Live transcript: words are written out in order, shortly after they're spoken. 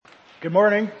Good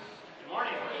morning. Good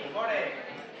morning. Good morning.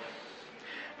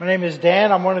 My name is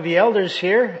Dan. I'm one of the elders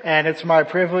here, and it's my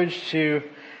privilege to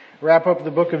wrap up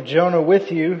the book of Jonah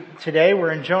with you today.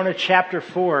 We're in Jonah chapter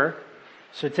 4,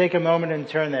 so take a moment and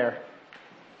turn there.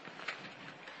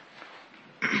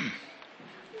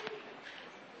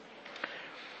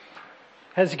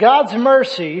 Has God's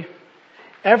mercy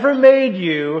ever made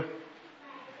you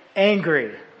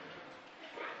angry?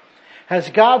 Has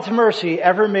God's mercy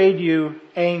ever made you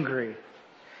angry?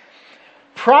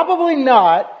 Probably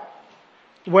not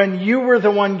when you were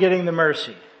the one getting the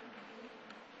mercy.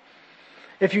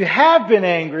 If you have been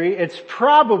angry, it's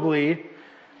probably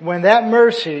when that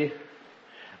mercy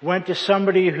went to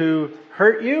somebody who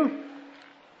hurt you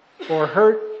or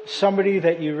hurt somebody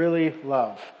that you really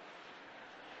love.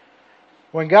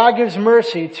 When God gives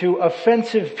mercy to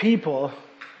offensive people,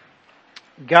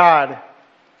 God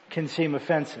can seem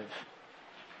offensive.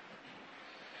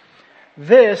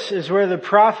 This is where the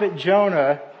prophet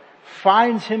Jonah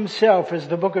finds himself as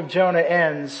the book of Jonah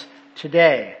ends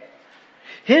today.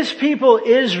 His people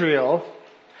Israel,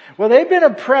 well, they've been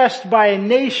oppressed by a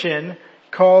nation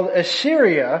called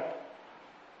Assyria.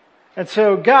 And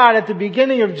so God, at the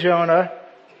beginning of Jonah,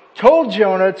 told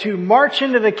Jonah to march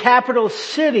into the capital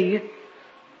city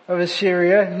of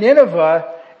Assyria,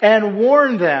 Nineveh, and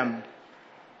warn them.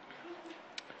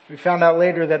 We found out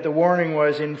later that the warning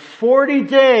was, in 40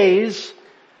 days,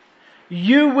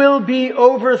 you will be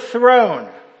overthrown.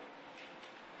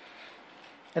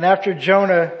 And after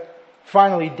Jonah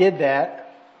finally did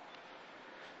that,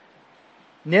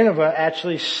 Nineveh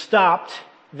actually stopped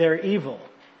their evil.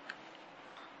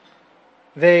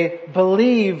 They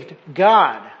believed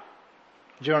God,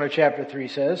 Jonah chapter 3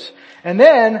 says. And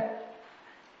then,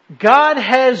 God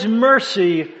has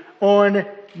mercy on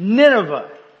Nineveh.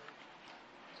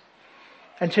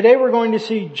 And today we're going to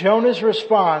see Jonah's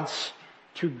response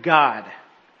to God.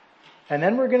 And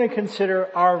then we're going to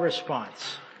consider our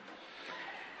response.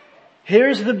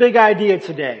 Here's the big idea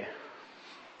today.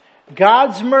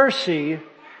 God's mercy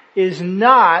is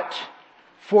not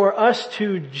for us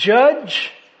to judge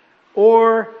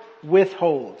or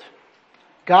withhold.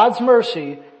 God's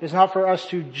mercy is not for us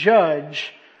to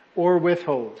judge or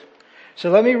withhold. So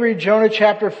let me read Jonah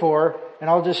chapter 4, and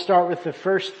I'll just start with the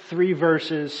first 3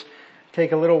 verses.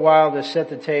 Take a little while to set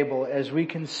the table as we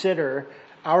consider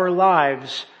our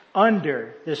lives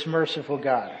under this merciful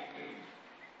God.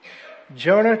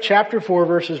 Jonah chapter 4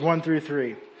 verses 1 through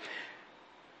 3.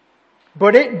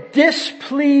 But it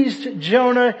displeased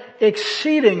Jonah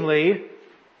exceedingly,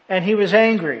 and he was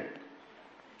angry.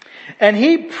 And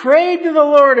he prayed to the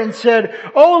Lord and said,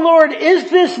 O Lord, is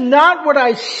this not what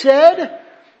I said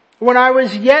when I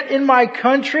was yet in my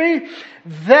country?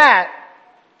 That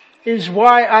is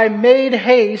why I made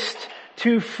haste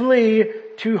to flee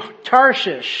to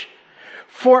Tarshish.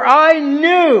 For I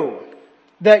knew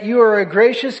that you are a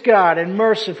gracious God and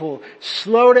merciful,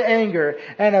 slow to anger,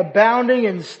 and abounding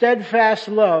in steadfast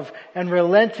love, and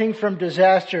relenting from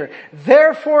disaster.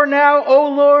 Therefore now, O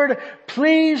Lord,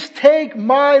 please take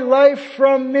my life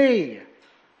from me,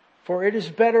 for it is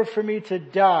better for me to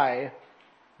die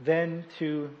than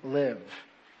to live.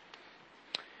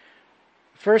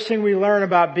 First thing we learn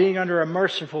about being under a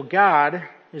merciful God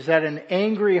is that an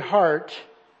angry heart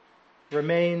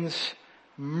remains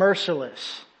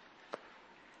merciless.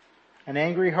 An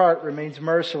angry heart remains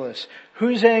merciless.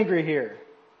 Who's angry here?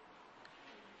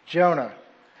 Jonah.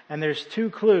 And there's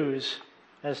 2 clues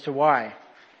as to why.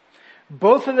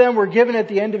 Both of them were given at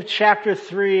the end of chapter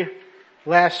 3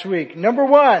 last week. Number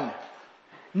 1,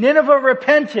 Nineveh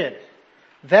repented.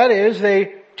 That is,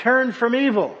 they turned from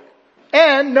evil.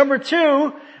 And number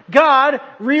 2, God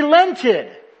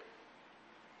relented.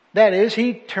 That is,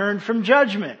 He turned from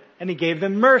judgment and He gave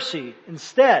them mercy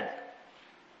instead.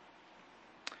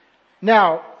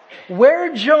 Now,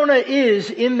 where Jonah is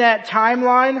in that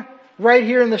timeline, right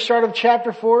here in the start of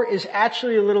chapter 4, is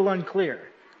actually a little unclear.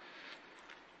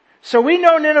 So we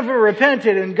know Nineveh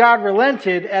repented and God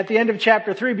relented at the end of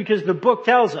chapter 3 because the book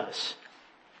tells us.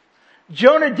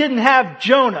 Jonah didn't have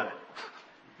Jonah.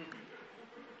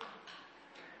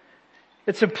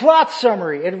 It's a plot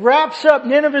summary. It wraps up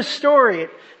Nineveh's story.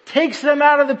 It takes them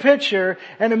out of the picture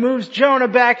and it moves Jonah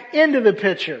back into the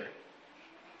picture.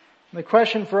 The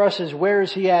question for us is, where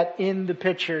is he at in the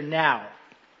picture now?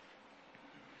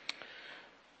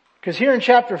 Because here in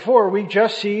chapter 4, we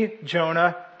just see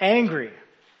Jonah angry.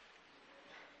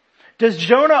 Does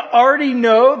Jonah already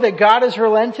know that God has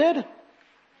relented?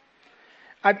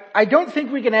 I don't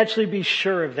think we can actually be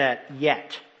sure of that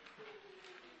yet.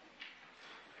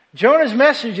 Jonah's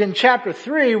message in chapter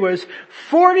 3 was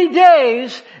 40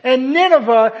 days and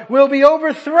Nineveh will be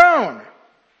overthrown.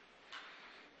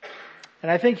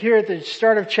 And I think here at the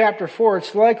start of chapter 4,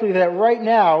 it's likely that right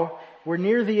now we're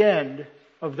near the end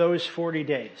of those 40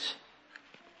 days.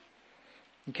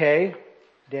 Okay?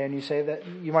 Dan, you say that?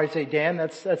 You might say, Dan,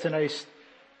 that's a nice,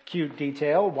 cute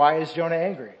detail. Why is Jonah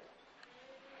angry?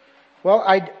 Well,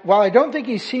 while I don't think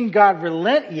he's seen God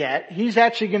relent yet, he's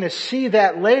actually going to see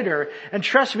that later. And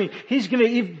trust me, he's going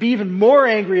to be even more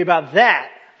angry about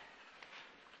that.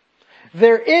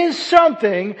 There is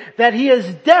something that he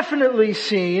has definitely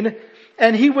seen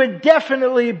and he would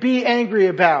definitely be angry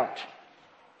about.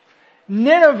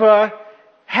 Nineveh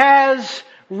has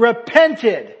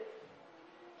repented.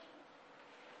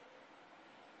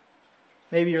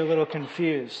 Maybe you're a little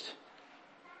confused.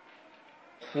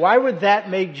 Why would that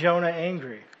make Jonah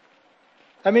angry?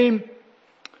 I mean,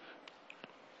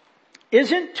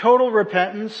 isn't total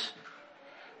repentance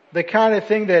the kind of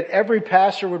thing that every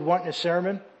pastor would want in a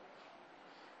sermon?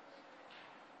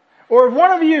 Or if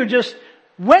one of you just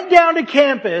went down to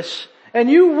campus and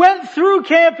you went through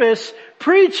campus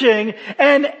preaching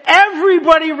and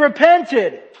everybody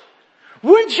repented,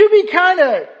 wouldn't you be kind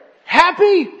of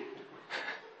happy?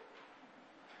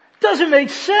 Doesn't make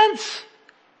sense.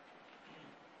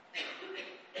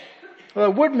 Well,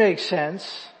 it would make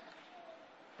sense,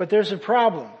 but there's a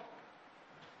problem.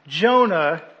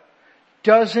 Jonah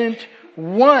doesn't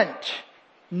want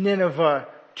Nineveh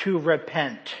to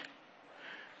repent.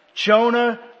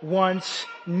 Jonah wants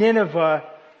Nineveh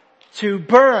to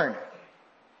burn.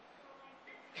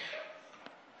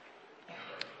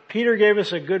 Peter gave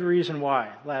us a good reason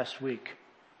why last week.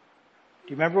 Do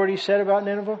you remember what he said about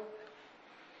Nineveh?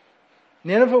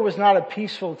 Nineveh was not a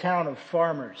peaceful town of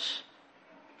farmers.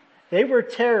 They were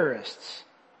terrorists.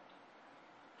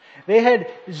 They had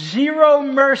zero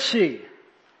mercy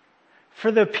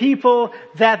for the people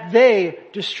that they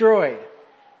destroyed.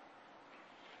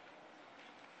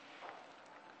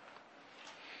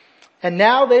 And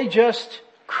now they just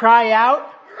cry out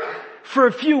for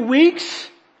a few weeks.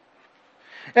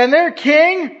 And their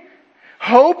king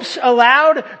hopes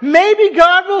aloud, maybe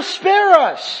God will spare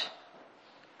us.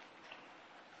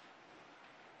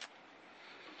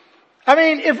 I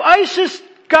mean, if ISIS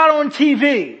got on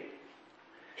TV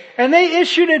and they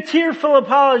issued a tearful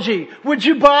apology, would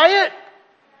you buy it?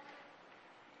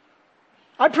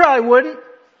 I probably wouldn't.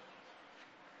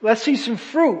 Let's see some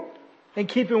fruit in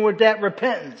keeping with that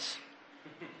repentance.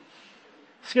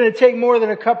 It's going to take more than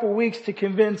a couple weeks to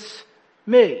convince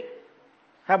me.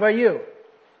 How about you?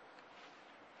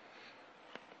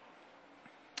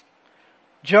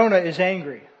 Jonah is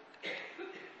angry.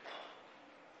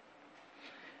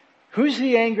 Who's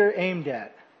the anger aimed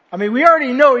at? I mean, we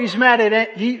already know he's mad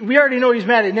at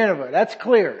Nineveh. That's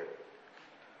clear.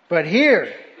 But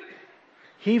here,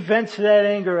 he vents that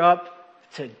anger up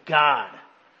to God.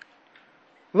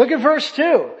 Look at verse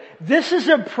 2. This is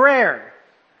a prayer.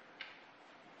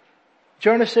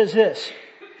 Jonah says this,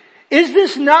 "Is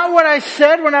this not what I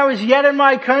said when I was yet in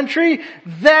my country?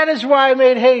 That is why I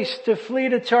made haste to flee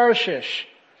to Tarshish.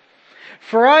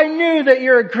 For I knew that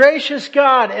you're a gracious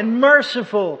God and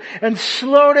merciful and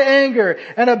slow to anger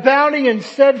and abounding in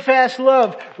steadfast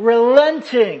love,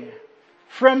 relenting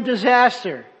from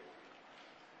disaster."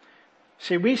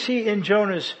 See, we see in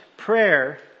Jonah's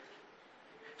prayer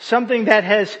something that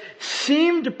has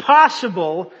seemed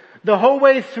possible the whole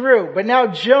way through, but now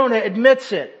Jonah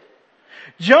admits it.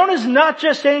 Jonah's not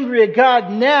just angry at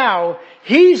God now,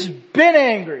 he's been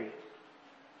angry.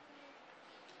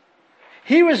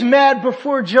 He was mad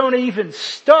before Jonah even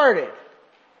started.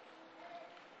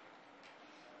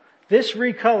 This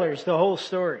recolors the whole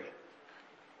story.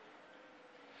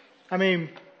 I mean,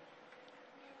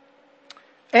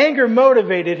 anger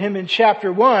motivated him in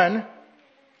chapter 1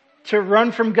 to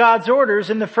run from God's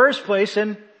orders in the first place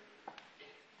and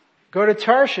go to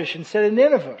Tarshish instead of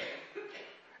Nineveh.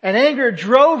 And anger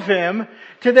drove him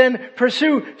to then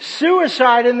pursue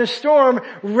suicide in the storm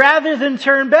rather than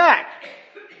turn back.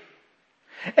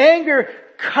 Anger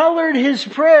colored his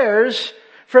prayers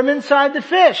from inside the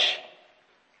fish.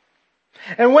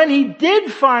 And when he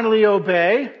did finally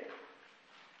obey,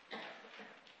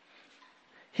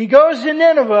 he goes to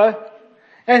Nineveh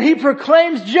and he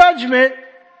proclaims judgment.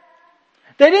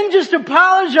 They didn't just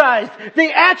apologize,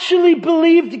 they actually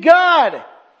believed God.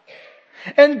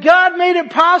 And God made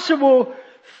it possible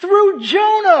through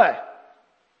Jonah.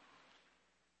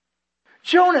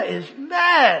 Jonah is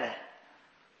mad.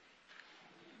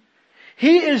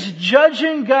 He is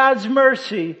judging God's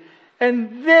mercy,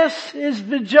 and this is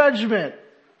the judgment.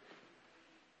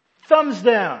 Thumbs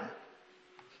down.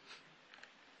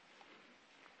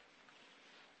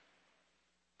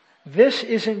 This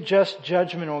isn't just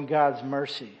judgment on God's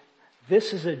mercy.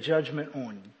 This is a judgment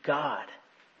on God.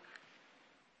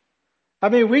 I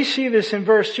mean, we see this in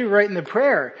verse 2 right in the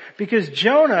prayer, because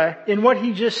Jonah, in what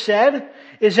he just said,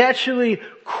 is actually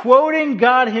quoting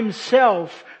God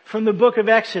himself from the book of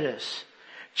Exodus.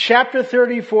 Chapter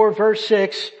 34, verse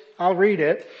 6, I'll read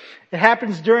it. It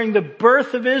happens during the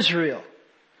birth of Israel,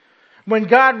 when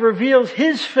God reveals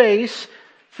his face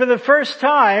for the first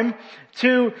time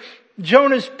to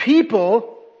Jonah's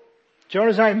people.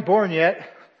 Jonah's not even born yet.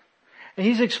 And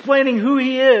he's explaining who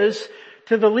he is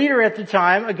to the leader at the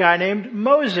time, a guy named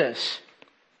Moses.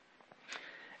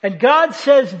 And God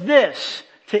says this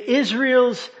to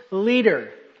Israel's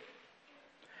leader: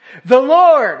 "The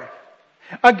Lord,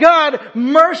 a God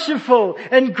merciful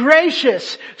and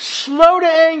gracious, slow to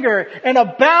anger, and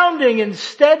abounding in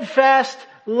steadfast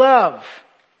love."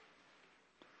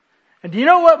 And do you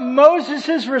know what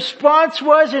Moses' response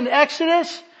was in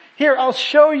Exodus? Here, I'll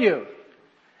show you.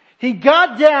 He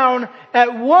got down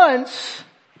at once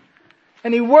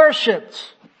and he worshipped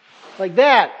like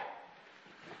that.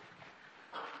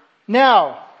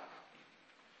 Now,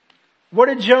 what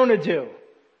did Jonah do?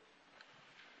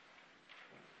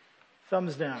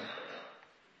 Thumbs down.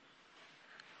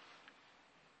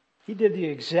 He did the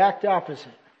exact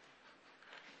opposite.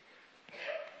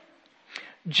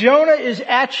 Jonah is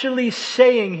actually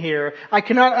saying here, I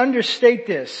cannot understate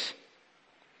this.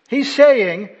 He's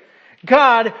saying,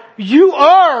 God, you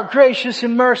are gracious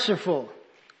and merciful.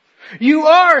 You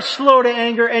are slow to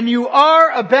anger and you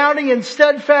are abounding in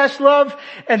steadfast love,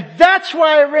 and that's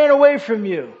why I ran away from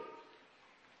you.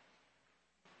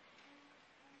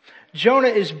 Jonah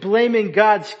is blaming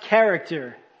God's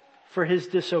character for his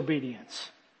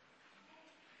disobedience.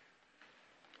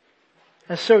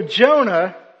 And so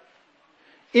Jonah,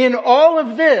 in all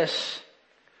of this,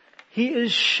 he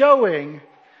is showing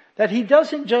that he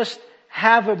doesn't just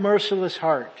have a merciless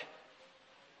heart.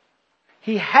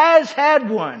 He has had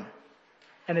one,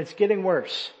 and it's getting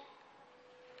worse.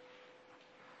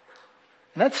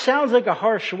 And that sounds like a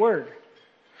harsh word.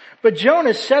 But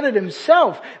Jonah said it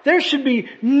himself. There should be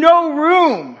no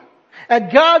room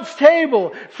at God's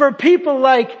table for people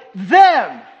like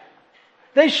them.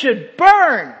 They should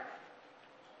burn.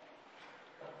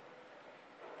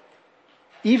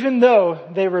 Even though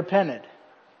they repented.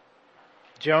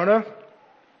 Jonah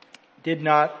did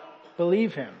not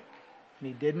believe him. And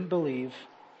he didn't believe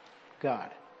God.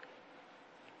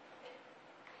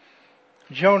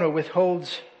 Jonah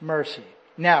withholds mercy.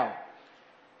 Now,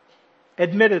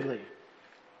 admittedly,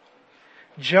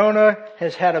 Jonah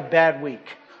has had a bad week.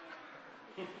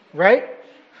 Right?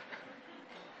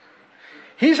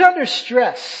 He's under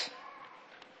stress.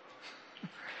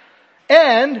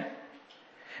 And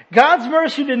God's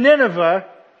mercy to Nineveh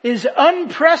is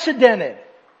unprecedented.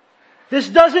 This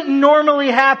doesn't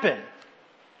normally happen.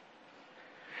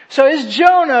 So is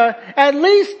Jonah at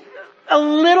least a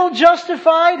little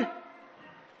justified?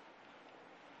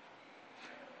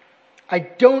 I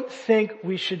don't think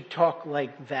we should talk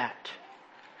like that.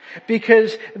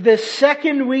 Because the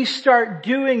second we start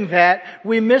doing that,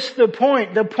 we miss the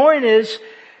point. The point is,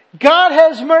 God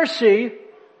has mercy.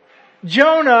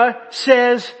 Jonah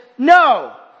says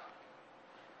no.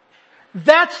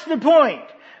 That's the point.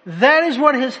 That is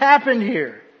what has happened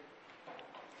here.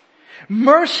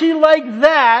 Mercy like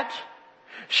that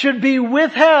should be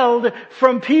withheld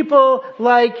from people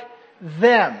like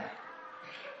them.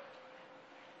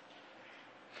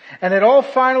 And it all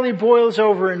finally boils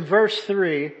over in verse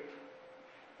 3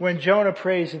 when Jonah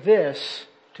prays this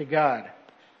to God.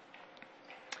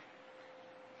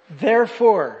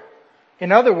 Therefore,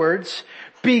 in other words,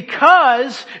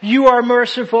 because you are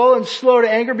merciful and slow to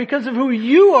anger, because of who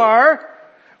you are,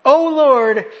 O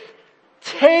Lord,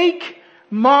 take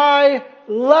my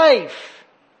life.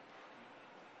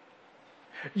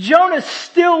 Jonah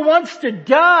still wants to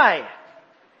die.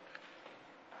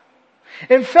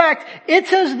 In fact,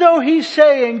 it's as though he's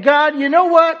saying, God, you know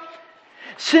what?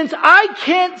 Since I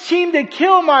can't seem to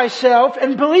kill myself,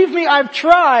 and believe me, I've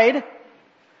tried,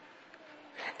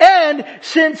 and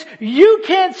since you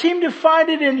can't seem to find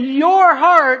it in your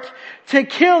heart to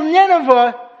kill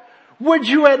Nineveh, would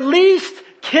you at least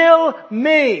kill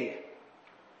me?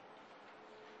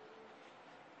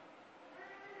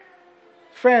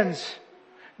 Friends,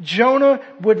 Jonah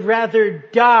would rather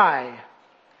die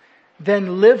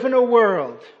than live in a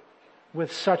world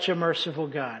with such a merciful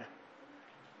God.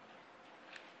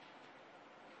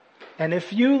 And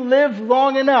if you live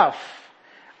long enough,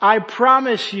 I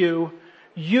promise you,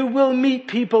 you will meet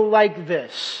people like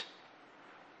this.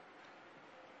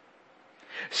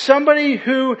 Somebody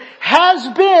who has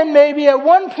been maybe at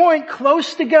one point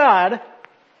close to God,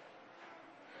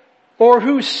 or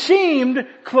who seemed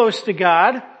close to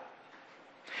God,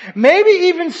 Maybe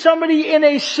even somebody in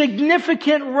a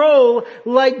significant role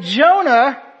like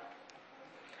Jonah,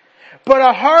 but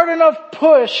a hard enough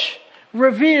push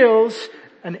reveals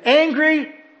an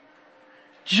angry,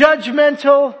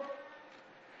 judgmental,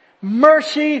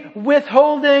 mercy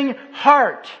withholding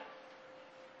heart.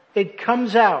 It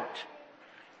comes out.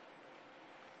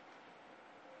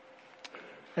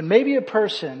 And maybe a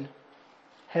person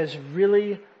has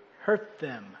really hurt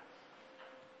them.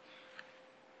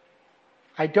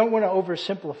 I don't want to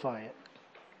oversimplify it.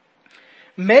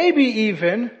 Maybe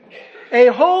even a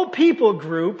whole people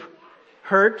group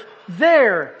hurt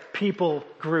their people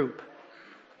group.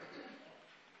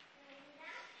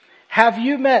 Have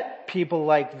you met people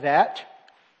like that?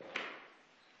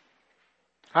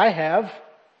 I have.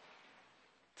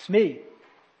 It's me.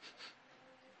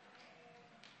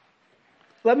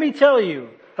 Let me tell you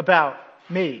about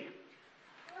me.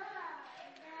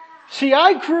 See,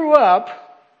 I grew up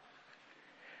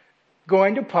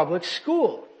going to public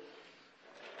school.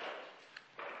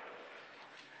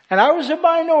 And I was a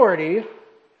minority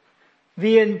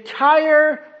the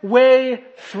entire way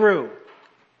through.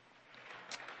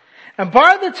 And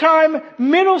by the time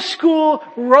middle school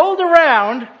rolled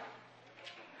around,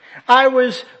 I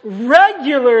was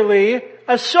regularly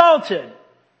assaulted.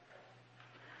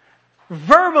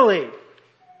 Verbally.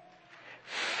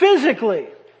 Physically.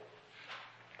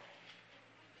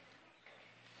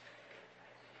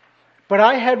 But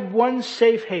I had one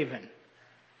safe haven.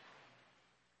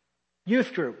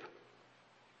 Youth group.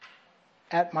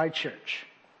 At my church.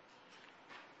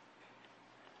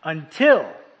 Until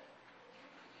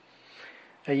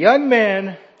a young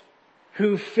man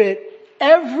who fit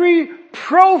every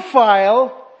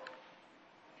profile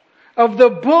of the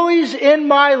bullies in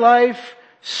my life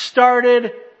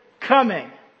started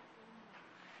coming.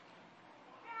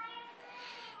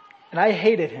 And I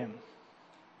hated him.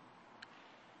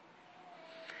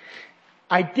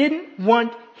 I didn't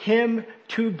want him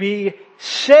to be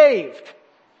saved.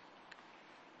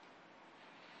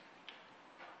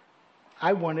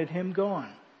 I wanted him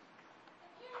gone.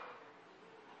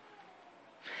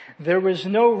 There was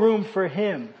no room for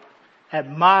him at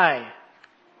my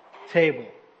table.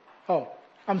 Oh,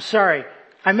 I'm sorry.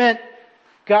 I meant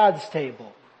God's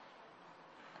table.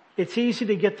 It's easy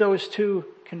to get those two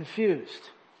confused,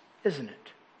 isn't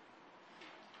it?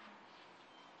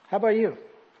 How about you?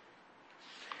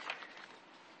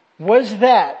 Was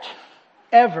that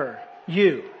ever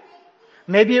you?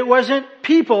 Maybe it wasn't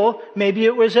people, maybe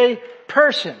it was a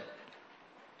person.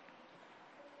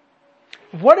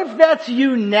 What if that's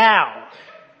you now?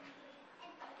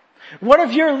 What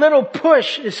if your little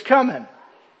push is coming?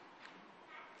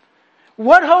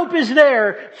 What hope is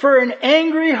there for an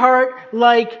angry heart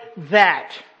like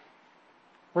that?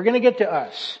 We're going to get to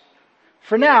us.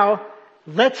 For now,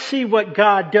 let's see what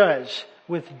God does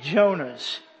with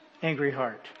Jonah's angry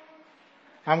heart.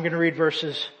 I'm going to read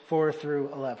verses 4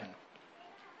 through 11.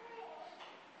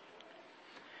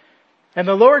 And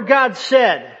the Lord God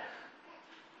said,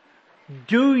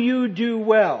 "Do you do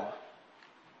well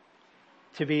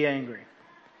to be angry?"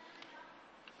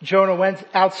 Jonah went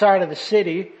outside of the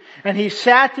city, and he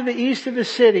sat to the east of the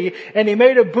city, and he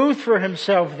made a booth for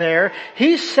himself there.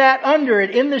 He sat under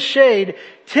it in the shade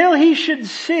till he should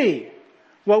see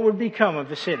what would become of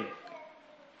the city.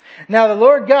 Now the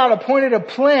Lord God appointed a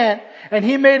plant, and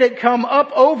he made it come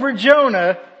up over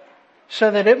Jonah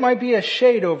so that it might be a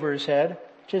shade over his head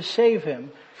to save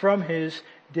him from his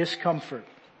discomfort.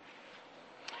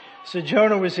 So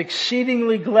Jonah was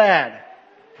exceedingly glad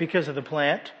because of the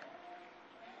plant.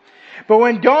 But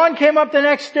when dawn came up the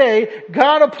next day,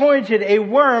 God appointed a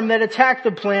worm that attacked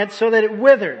the plant so that it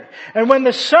withered. And when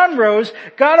the sun rose,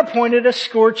 God appointed a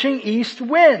scorching east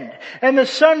wind. And the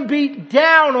sun beat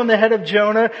down on the head of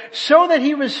Jonah so that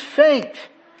he was faint.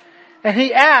 And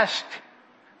he asked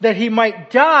that he might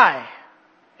die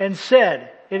and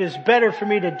said, "It is better for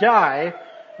me to die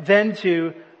than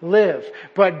to live."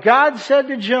 But God said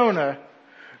to Jonah,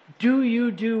 "Do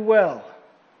you do well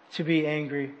to be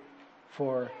angry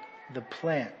for the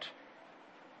plant?"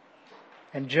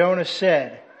 And Jonah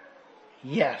said,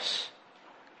 "Yes,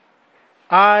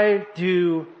 I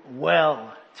do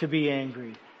well to be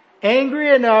angry. Angry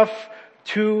enough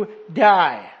to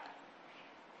die."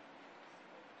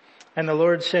 And the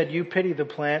Lord said, "You pity the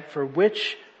plant for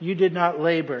which you did not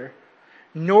labor,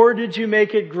 nor did you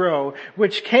make it grow,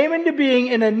 which came into being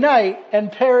in a night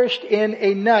and perished in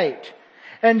a night.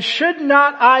 And should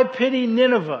not I pity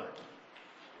Nineveh,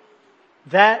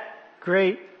 that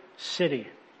great city,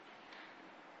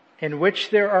 in which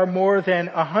there are more than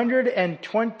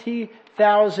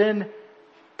 120,000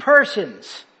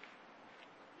 persons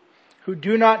who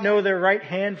do not know their right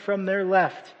hand from their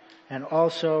left, and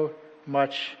also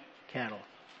much cattle.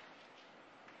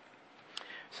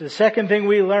 So the second thing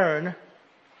we learn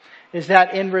is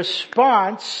that in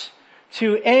response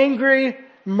to angry,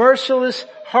 merciless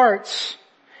hearts,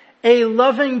 a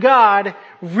loving God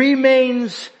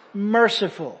remains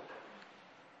merciful.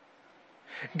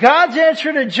 God's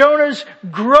answer to Jonah's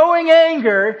growing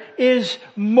anger is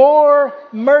more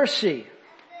mercy.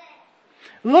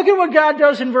 Look at what God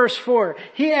does in verse 4.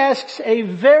 He asks a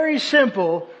very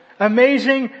simple,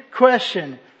 amazing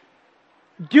question.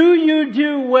 Do you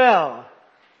do well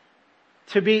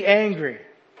to be angry?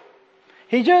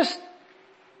 He just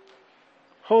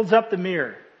holds up the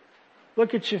mirror.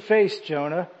 Look at your face,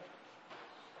 Jonah.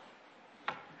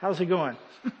 How's it going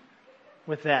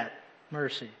with that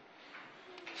mercy?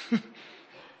 Is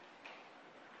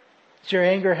your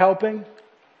anger helping?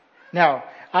 Now,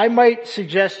 I might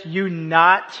suggest you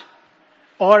not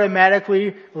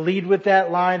automatically lead with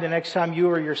that line the next time you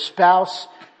or your spouse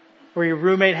or your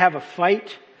roommate have a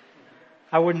fight.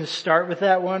 I wouldn't start with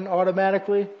that one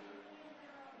automatically.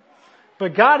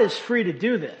 But God is free to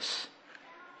do this.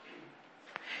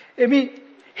 I mean,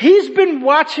 He's been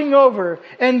watching over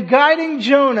and guiding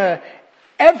Jonah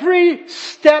every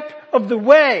step of the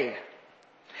way.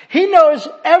 He knows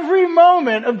every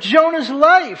moment of Jonah's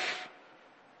life.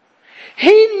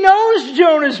 He knows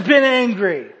Jonah's been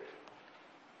angry.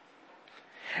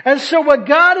 And so what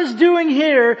God is doing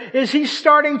here is He's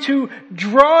starting to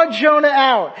draw Jonah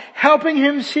out, helping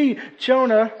him see,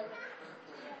 Jonah,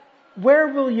 where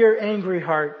will your angry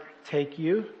heart take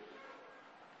you?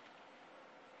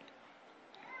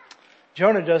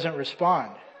 Jonah doesn't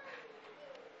respond.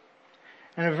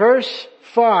 And in verse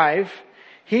 5,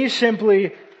 he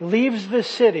simply leaves the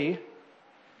city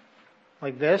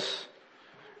like this,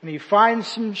 and he finds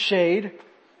some shade.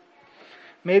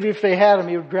 Maybe if they had him,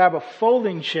 he would grab a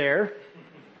folding chair,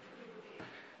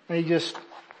 and he just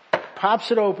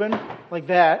pops it open like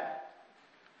that,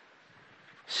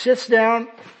 sits down,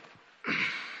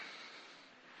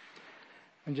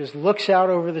 and just looks out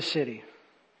over the city.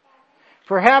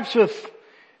 Perhaps with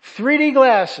 3D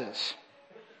glasses,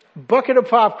 bucket of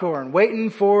popcorn, waiting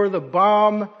for the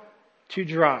bomb to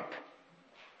drop.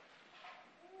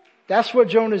 That's what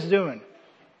Jonah's doing.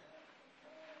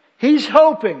 He's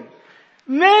hoping,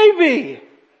 maybe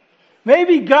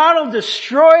God will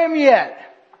destroy him yet.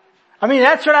 I mean,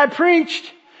 that's what I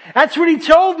preached. That's what He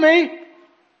told me.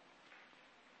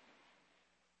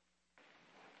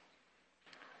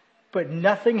 But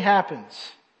nothing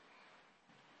happens.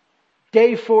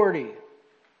 Day 40.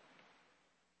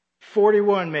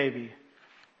 41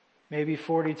 maybe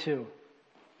 42.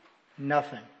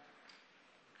 Nothing.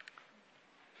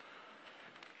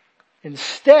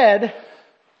 Instead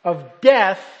of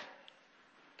death,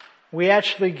 we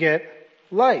actually get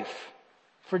life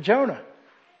for Jonah.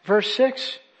 Verse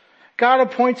 6, God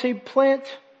appoints a plant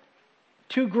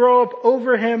to grow up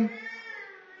over him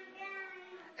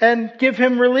and give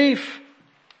him relief,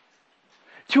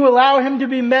 to allow him to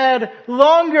be mad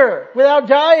longer without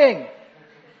dying.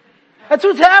 That's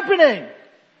what's happening.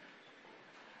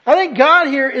 I think God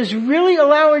here is really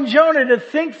allowing Jonah to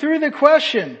think through the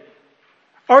question,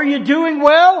 are you doing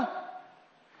well?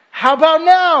 How about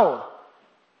now?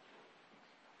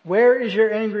 Where is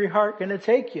your angry heart going to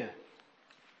take you?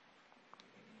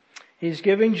 He's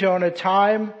giving Jonah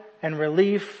time and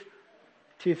relief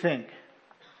to think.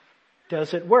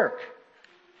 Does it work?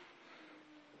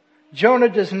 Jonah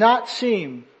does not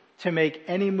seem to make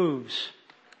any moves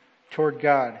toward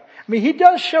God. I mean, he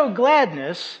does show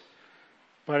gladness,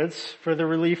 but it's for the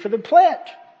relief of the plant.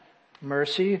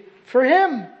 Mercy for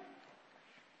him.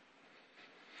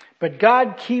 But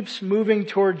God keeps moving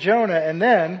toward Jonah, and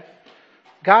then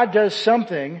God does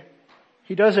something.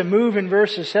 He does a move in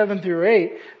verses 7 through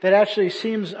 8 that actually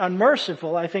seems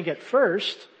unmerciful, I think, at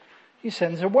first. He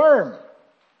sends a worm.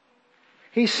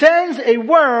 He sends a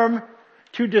worm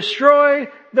to destroy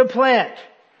the plant,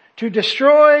 to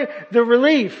destroy the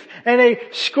relief, and a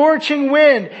scorching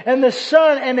wind, and the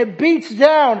sun, and it beats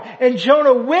down, and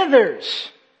Jonah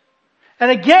withers. And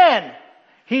again,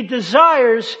 he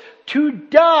desires to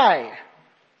die.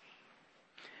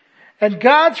 And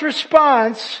God's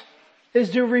response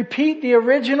is to repeat the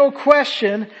original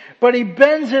question, but He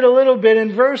bends it a little bit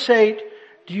in verse 8.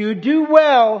 Do you do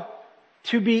well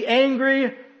to be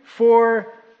angry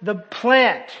for the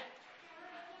plant?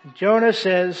 Jonah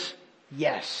says,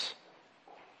 yes,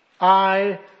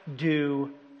 I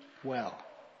do well.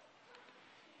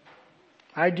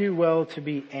 I do well to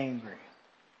be angry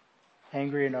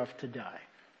enough to die.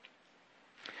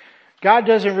 God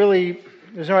doesn't really,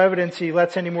 there's no evidence He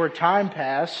lets any more time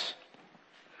pass.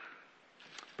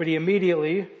 But he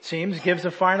immediately, it seems, gives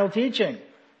a final teaching.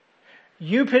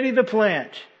 You pity the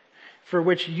plant for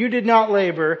which you did not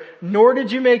labor, nor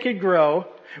did you make it grow,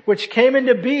 which came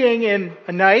into being in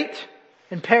a night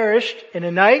and perished in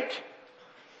a night.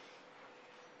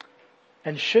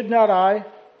 And should not I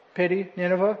pity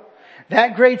Nineveh,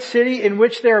 that great city in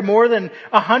which there are more than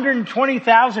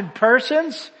 120,000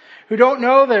 persons who don't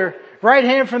know their right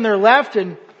hand from their left,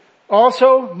 and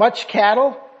also much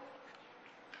cattle?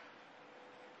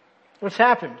 What's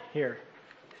happened here?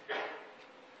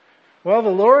 Well, the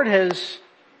Lord has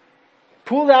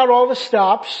pulled out all the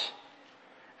stops,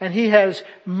 and he has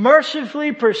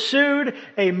mercifully pursued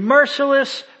a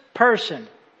merciless person.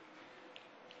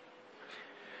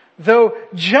 Though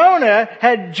Jonah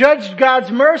had judged God's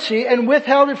mercy and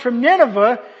withheld it from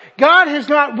Nineveh, God has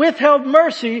not withheld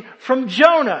mercy from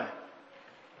Jonah.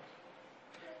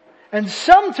 And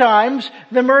sometimes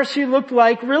the mercy looked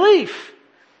like relief.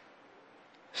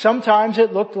 Sometimes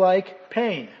it looked like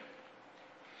pain.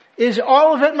 Is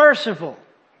all of it merciful?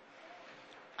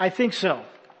 I think so.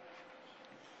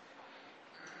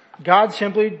 God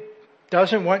simply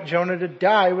doesn't want Jonah to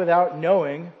die without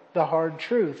knowing the hard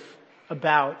truth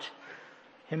about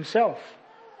himself.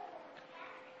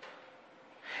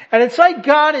 And it's like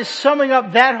God is summing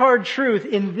up that hard truth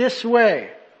in this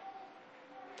way.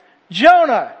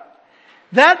 Jonah,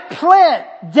 that plant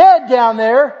dead down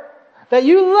there that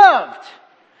you loved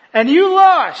and you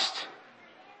lost,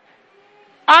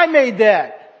 I made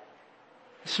that.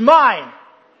 It's mine.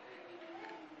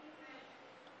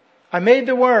 I made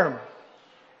the worm.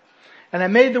 And I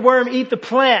made the worm eat the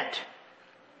plant.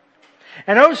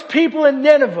 And those people in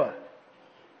Nineveh,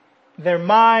 they're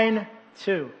mine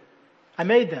too. I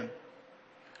made them.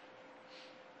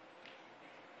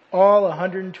 All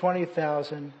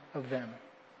 120,000 of them.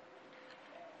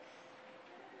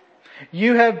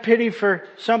 You have pity for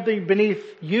something beneath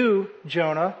you,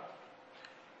 Jonah.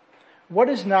 What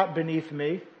is not beneath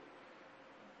me?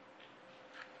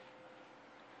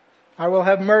 I will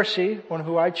have mercy on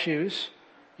who I choose.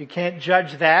 You can't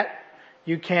judge that.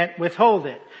 You can't withhold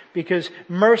it. Because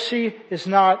mercy is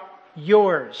not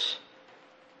yours.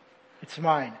 It's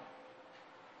mine.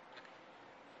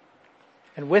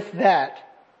 And with that,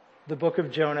 the book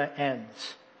of Jonah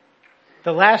ends.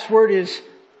 The last word is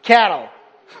cattle.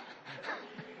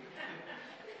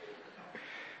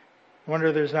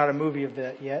 Wonder there's not a movie of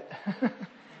that yet.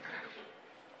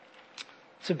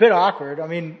 It's a bit awkward. I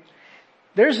mean,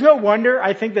 there's no wonder,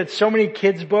 I think, that so many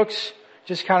kids' books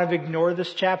just kind of ignore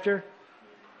this chapter.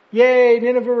 Yay,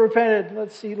 Nineveh repented.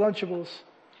 Let's eat Lunchables.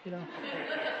 You know.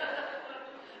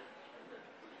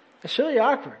 It's really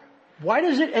awkward. Why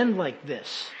does it end like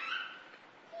this?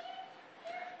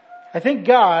 I think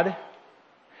God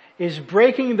is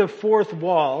breaking the fourth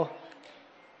wall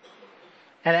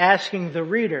and asking the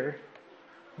reader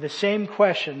the same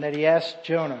question that he asked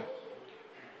Jonah.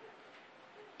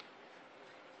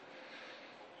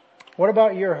 What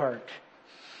about your heart?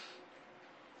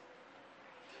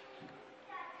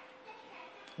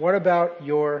 What about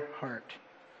your heart?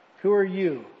 Who are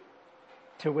you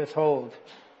to withhold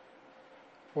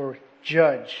or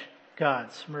judge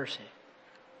God's mercy?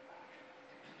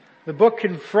 The book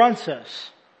confronts us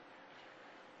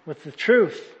with the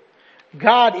truth.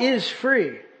 God is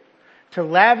free to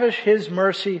lavish His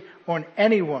mercy on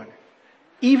anyone,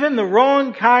 even the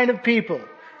wrong kind of people,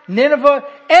 Nineveh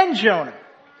and Jonah.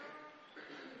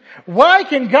 Why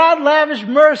can God lavish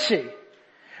mercy?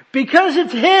 Because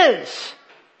it's His.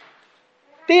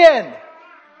 The end.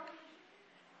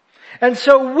 And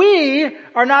so we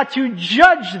are not to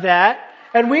judge that,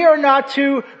 and we are not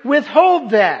to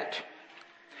withhold that,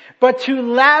 but to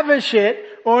lavish it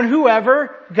on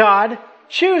whoever God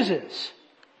chooses.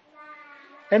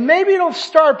 And maybe it'll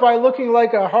start by looking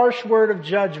like a harsh word of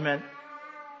judgment,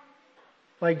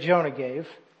 like Jonah gave.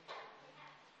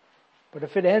 But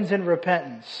if it ends in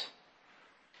repentance,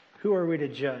 who are we to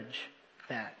judge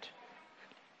that?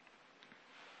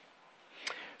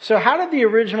 So how did the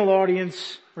original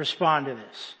audience respond to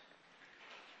this?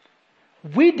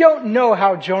 We don't know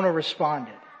how Jonah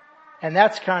responded, and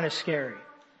that's kind of scary.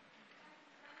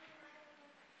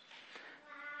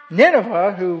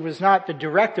 Nineveh, who was not the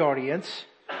direct audience,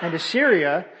 and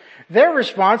Assyria, their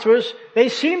response was they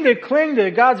seemed to cling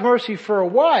to God's mercy for a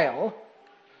while,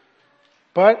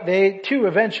 but they too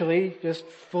eventually just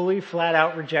fully, flat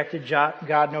out rejected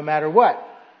God no matter what.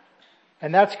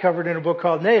 And that's covered in a book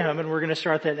called Nahum, and we're going to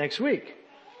start that next week.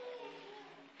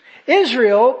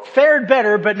 Israel fared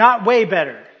better, but not way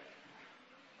better.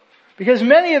 Because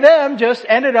many of them just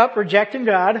ended up rejecting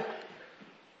God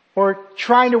or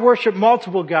trying to worship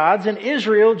multiple gods, and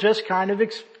Israel just kind of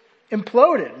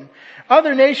imploded.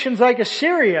 Other nations like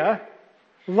Assyria,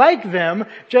 like them,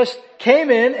 just came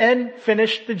in and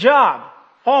finished the job.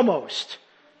 Almost.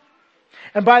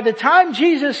 And by the time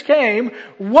Jesus came,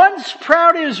 once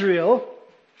proud Israel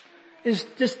is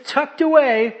just tucked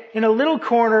away in a little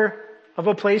corner of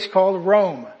a place called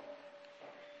Rome.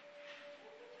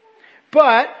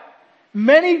 But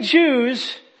many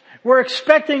Jews were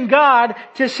expecting God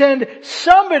to send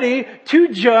somebody to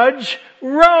judge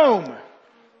Rome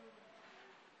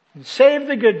and save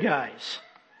the good guys.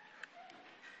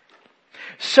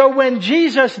 So when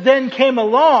Jesus then came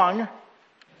along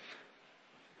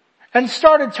and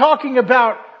started talking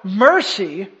about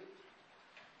mercy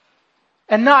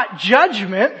and not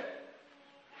judgment,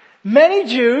 many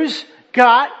Jews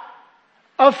got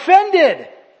offended.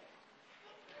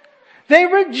 They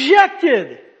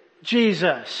rejected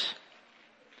Jesus.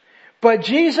 But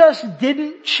Jesus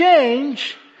didn't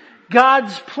change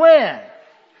God's plan.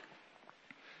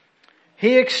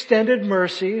 He extended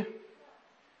mercy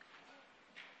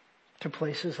to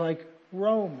places like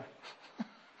Rome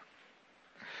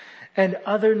and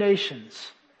other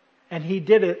nations. And He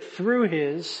did it through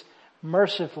His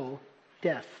merciful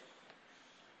death.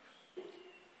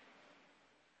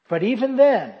 But even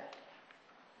then,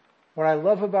 what I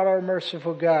love about our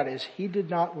merciful God is He did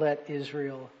not let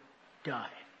Israel die.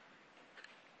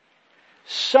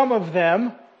 Some of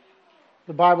them,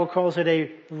 the Bible calls it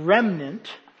a remnant,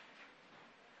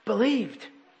 believed.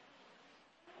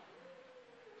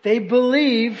 They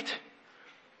believed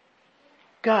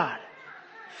God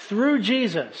through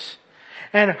Jesus.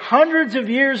 And hundreds of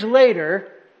years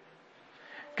later,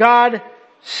 God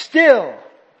still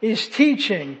is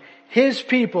teaching His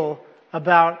people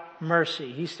about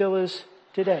mercy. He still is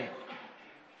today.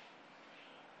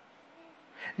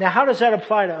 Now, how does that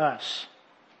apply to us?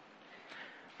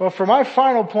 Well, for my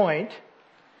final point,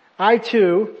 I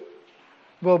too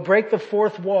will break the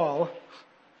fourth wall,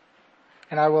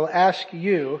 and I will ask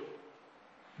you,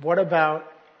 what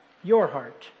about your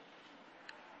heart?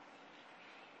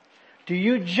 Do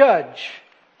you judge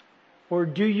or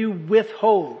do you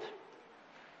withhold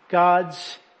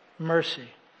God's mercy?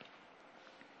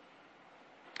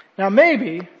 Now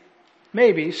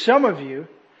maybe some of you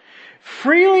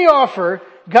freely offer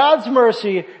God's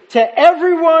mercy to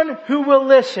everyone who will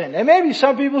listen. And maybe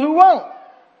some people who won't.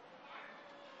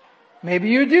 Maybe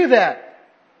you do that.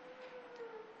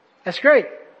 That's great.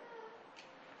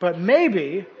 But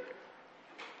maybe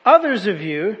others of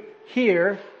you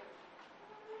here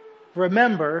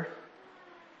remember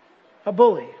a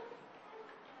bully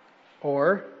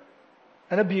or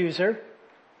an abuser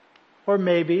or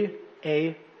maybe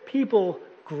a people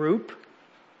group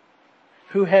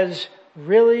who has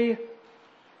really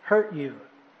hurt you.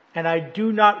 And I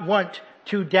do not want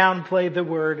to downplay the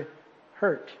word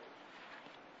hurt.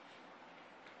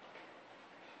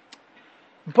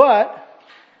 But,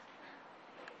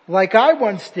 like I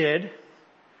once did,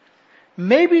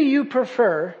 maybe you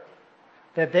prefer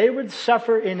that they would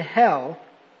suffer in hell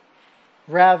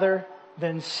rather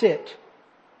than sit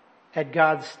at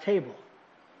God's table.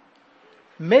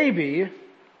 Maybe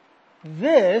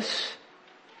this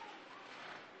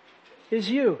is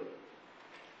you.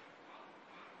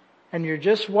 And you're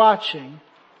just watching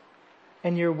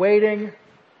and you're waiting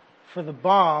for the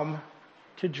bomb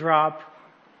to drop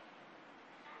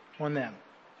on them.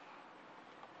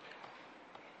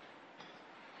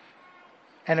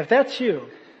 And if that's you,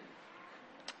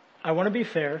 I want to be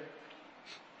fair.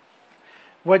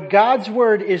 What God's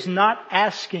Word is not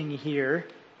asking here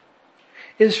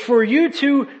is for you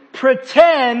to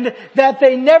pretend that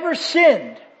they never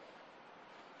sinned.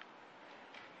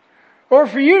 Or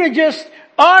for you to just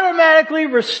automatically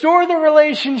restore the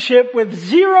relationship with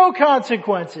zero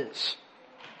consequences.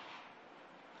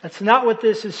 That's not what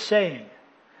this is saying.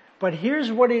 But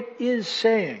here's what it is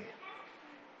saying.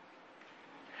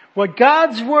 What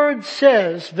God's Word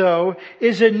says, though,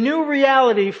 is a new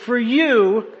reality for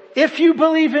you if you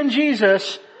believe in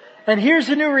Jesus. And here's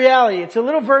the new reality. It's a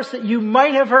little verse that you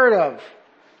might have heard of.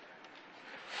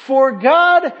 For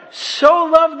God so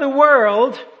loved the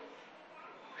world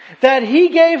that He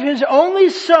gave His only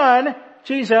Son,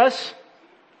 Jesus,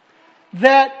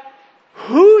 that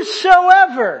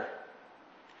whosoever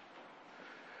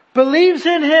believes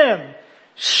in Him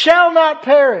shall not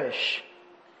perish,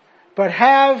 but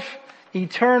have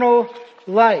eternal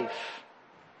life.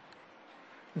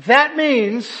 That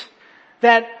means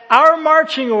that our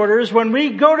marching orders, when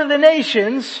we go to the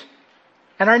nations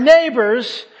and our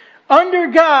neighbors, under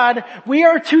God, we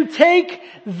are to take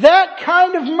that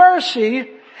kind of mercy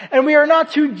and we are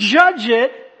not to judge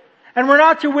it and we're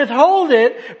not to withhold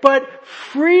it, but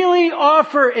freely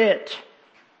offer it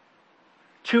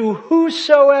to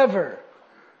whosoever.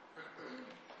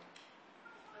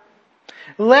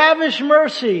 Lavish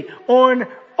mercy on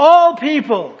all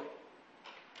people.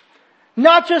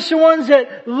 Not just the ones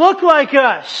that look like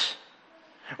us,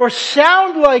 or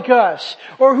sound like us,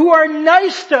 or who are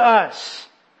nice to us.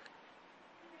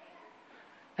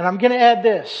 And I'm going to add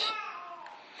this,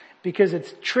 because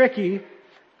it's tricky.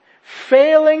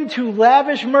 Failing to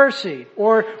lavish mercy,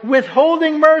 or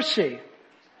withholding mercy,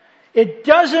 it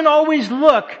doesn't always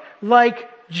look like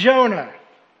Jonah.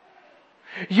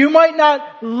 You might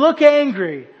not look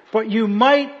angry, but you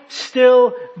might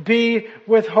still be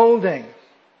withholding.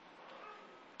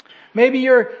 Maybe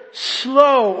you're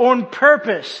slow on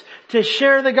purpose to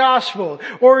share the gospel,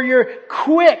 or you're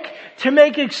quick to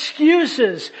make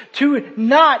excuses to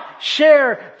not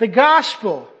share the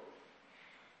gospel.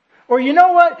 Or you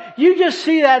know what? You just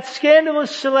see that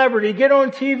scandalous celebrity get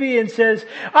on TV and says,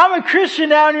 I'm a Christian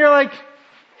now, and you're like,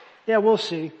 yeah, we'll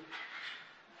see.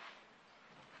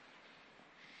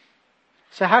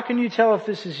 So how can you tell if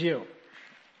this is you?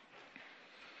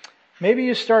 Maybe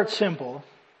you start simple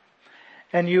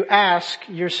and you ask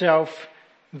yourself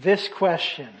this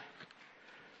question.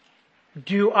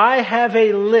 Do I have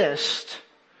a list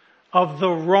of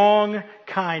the wrong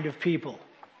kind of people?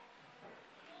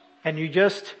 And you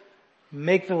just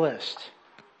make the list.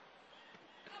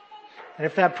 And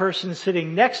if that person's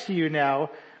sitting next to you now,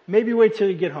 maybe wait till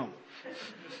you get home.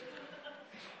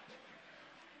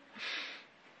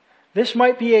 This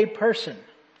might be a person.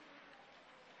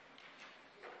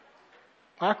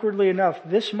 Awkwardly enough,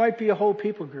 this might be a whole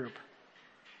people group.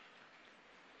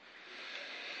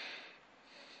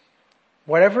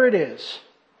 Whatever it is,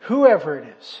 whoever it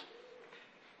is,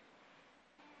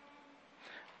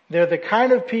 they're the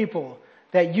kind of people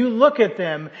that you look at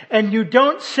them and you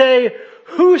don't say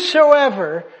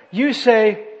whosoever, you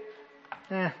say,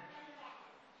 I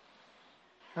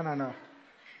don't know.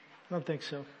 I don't think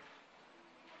so.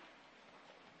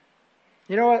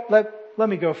 You know what? Let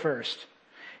me go first.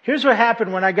 Here's what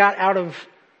happened when I got out of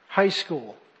high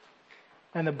school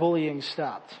and the bullying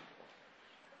stopped.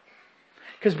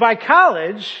 Because by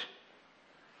college,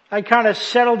 I kind of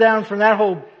settled down from that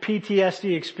whole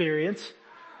PTSD experience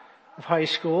of high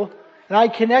school. And I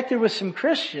connected with some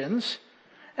Christians,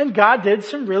 and God did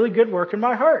some really good work in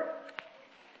my heart.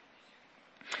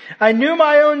 I knew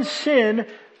my own sin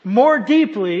more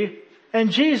deeply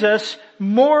and Jesus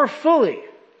more fully,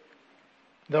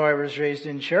 though I was raised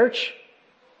in church.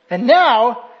 And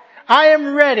now I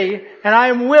am ready and I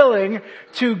am willing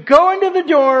to go into the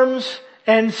dorms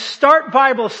and start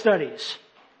Bible studies.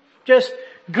 Just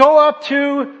go up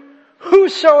to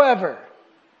whosoever.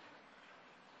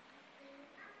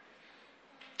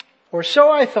 Or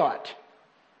so I thought.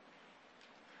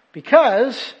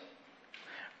 Because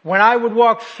when I would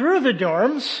walk through the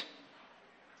dorms,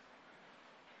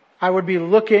 I would be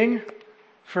looking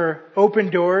for open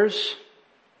doors.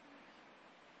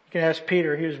 You can ask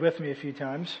Peter, he was with me a few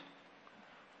times.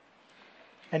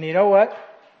 And you know what?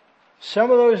 Some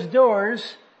of those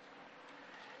doors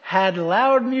had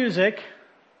loud music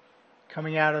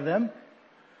coming out of them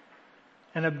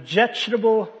and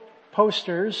objectionable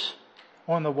posters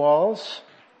on the walls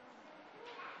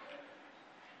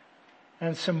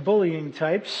and some bullying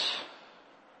types.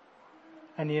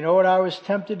 And you know what I was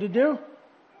tempted to do?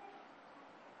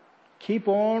 Keep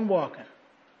on walking.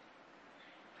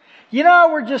 You know,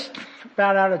 we're just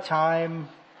about out of time.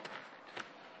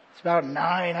 It's about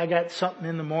 9. I got something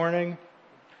in the morning.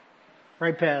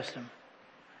 Right past him.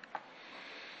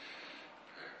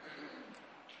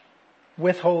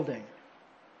 Withholding.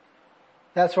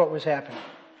 That's what was happening.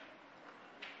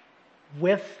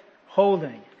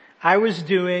 Withholding. I was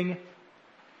doing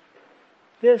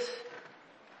this.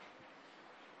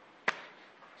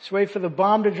 Just wait for the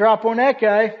bomb to drop on that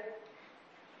guy.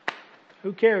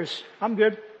 Who cares? I'm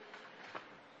good.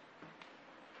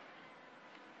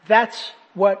 That's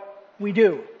what we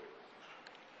do.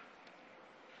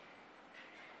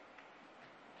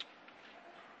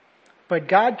 But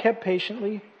God kept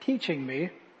patiently teaching me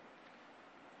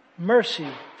mercy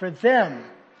for them,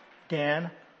 Dan,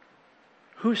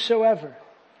 whosoever.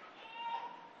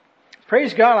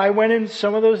 Praise God, I went in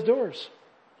some of those doors.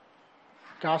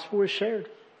 Gospel was shared.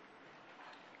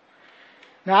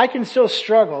 Now I can still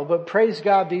struggle, but praise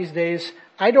God these days,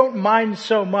 I don't mind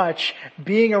so much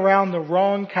being around the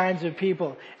wrong kinds of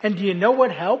people. And do you know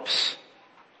what helps?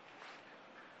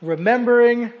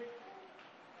 Remembering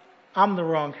I'm the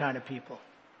wrong kind of people.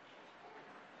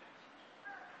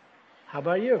 How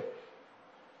about you?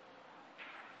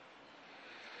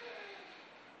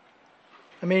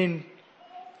 I mean,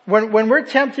 when we're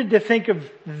tempted to think of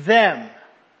them,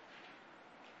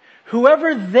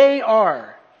 whoever they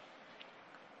are,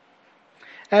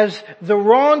 as the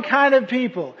wrong kind of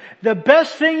people, the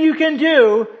best thing you can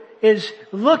do is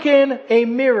look in a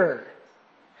mirror.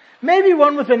 Maybe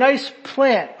one with a nice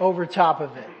plant over top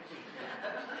of it.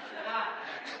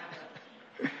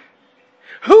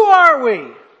 Who are we?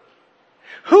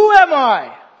 Who am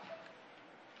I?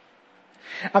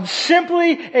 I'm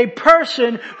simply a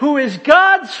person who is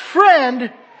God's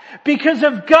friend because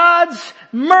of God's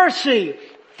mercy.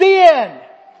 The end.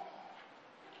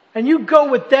 And you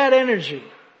go with that energy.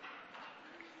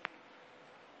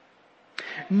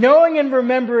 Knowing and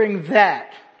remembering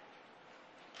that,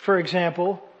 for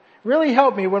example, really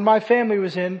helped me when my family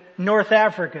was in North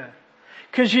Africa.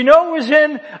 Because you know what was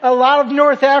in a lot of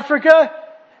North Africa?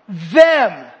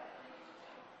 Them.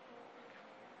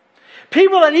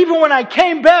 People that even when I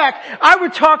came back, I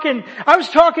was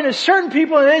talking to certain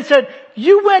people and they said,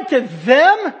 "You went to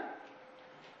them?"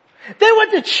 They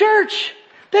went to church.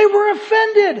 They were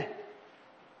offended.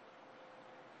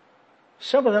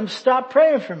 Some of them stopped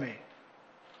praying for me.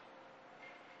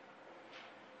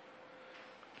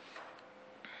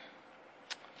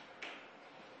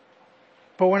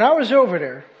 But when I was over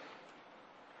there,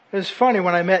 it was funny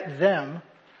when I met them.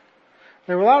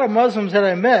 There were a lot of Muslims that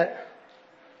I met,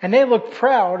 and they looked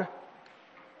proud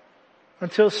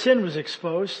until sin was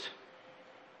exposed.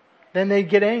 Then they'd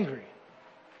get angry.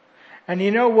 And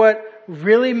you know what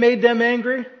really made them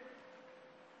angry?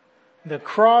 The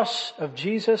cross of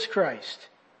Jesus Christ.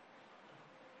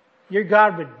 Your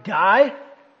God would die?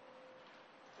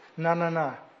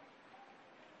 No.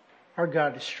 Our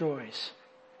God destroys.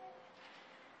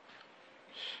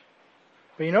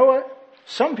 But you know what?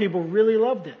 Some people really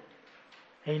loved it.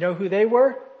 And you know who they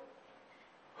were?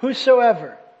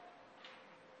 Whosoever.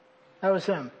 That was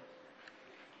them.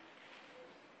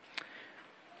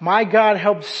 My God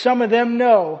helped some of them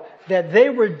know that they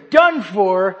were done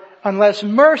for unless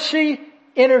mercy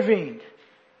intervened.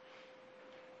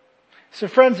 So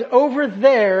friends, over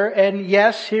there, and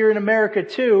yes, here in America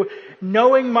too,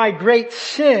 knowing my great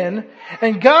sin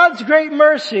and God's great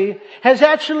mercy has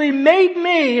actually made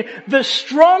me the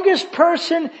strongest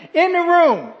person in the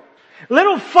room.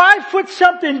 Little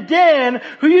 5-foot-something Dan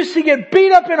who used to get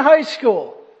beat up in high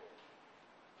school.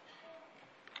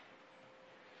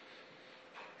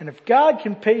 And if God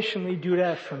can patiently do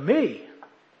that for me,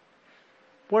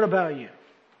 what about you?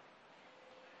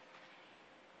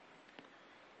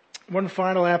 One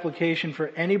final application for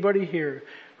anybody here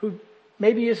who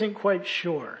maybe isn't quite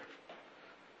sure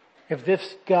if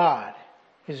this God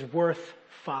is worth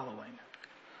following.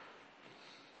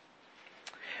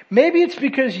 Maybe it's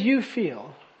because you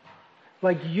feel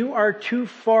like you are too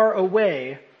far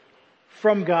away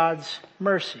from God's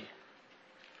mercy.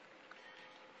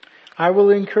 I will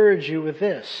encourage you with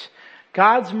this.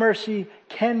 God's mercy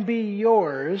can be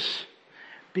yours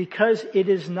because it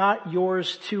is not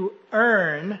yours to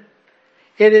earn.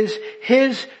 It is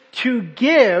His to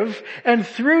give, and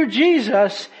through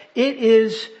Jesus, it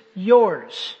is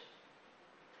yours.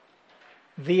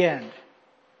 The end.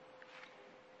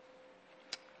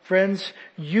 Friends,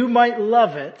 you might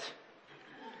love it,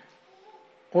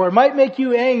 or it might make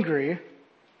you angry,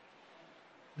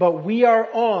 but we are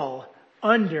all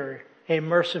under a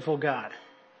merciful God.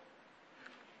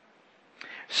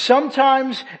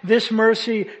 Sometimes this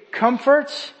mercy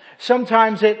comforts,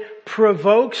 sometimes it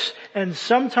provokes, and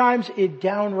sometimes it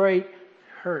downright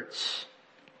hurts.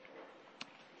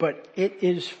 But it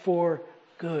is for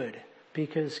good,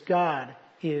 because God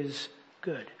is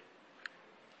good.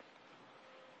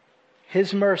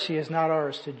 His mercy is not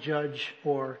ours to judge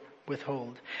or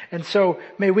withhold. And so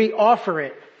may we offer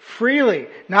it freely,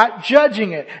 not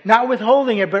judging it, not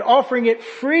withholding it, but offering it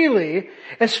freely,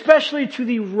 especially to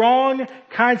the wrong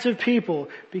kinds of people,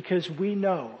 because we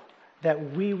know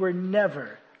that we were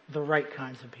never the right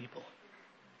kinds of people.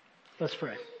 Let's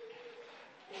pray.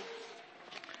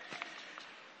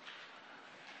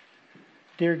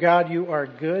 Dear God, you are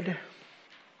good.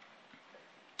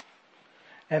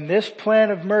 And this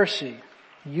plan of mercy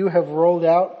you have rolled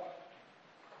out,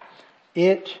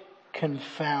 it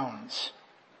confounds.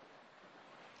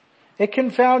 It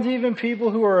confounds even people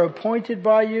who are appointed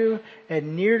by you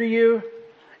and near to you,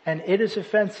 and it is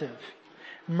offensive.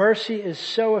 Mercy is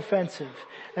so offensive.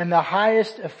 And the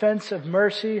highest offense of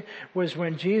mercy was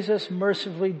when Jesus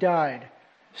mercifully died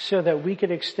so that we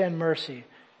could extend mercy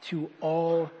to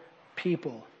all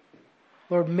people.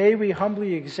 Lord, may we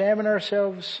humbly examine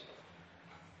ourselves.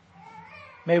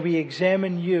 May we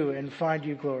examine you and find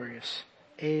you glorious.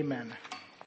 Amen.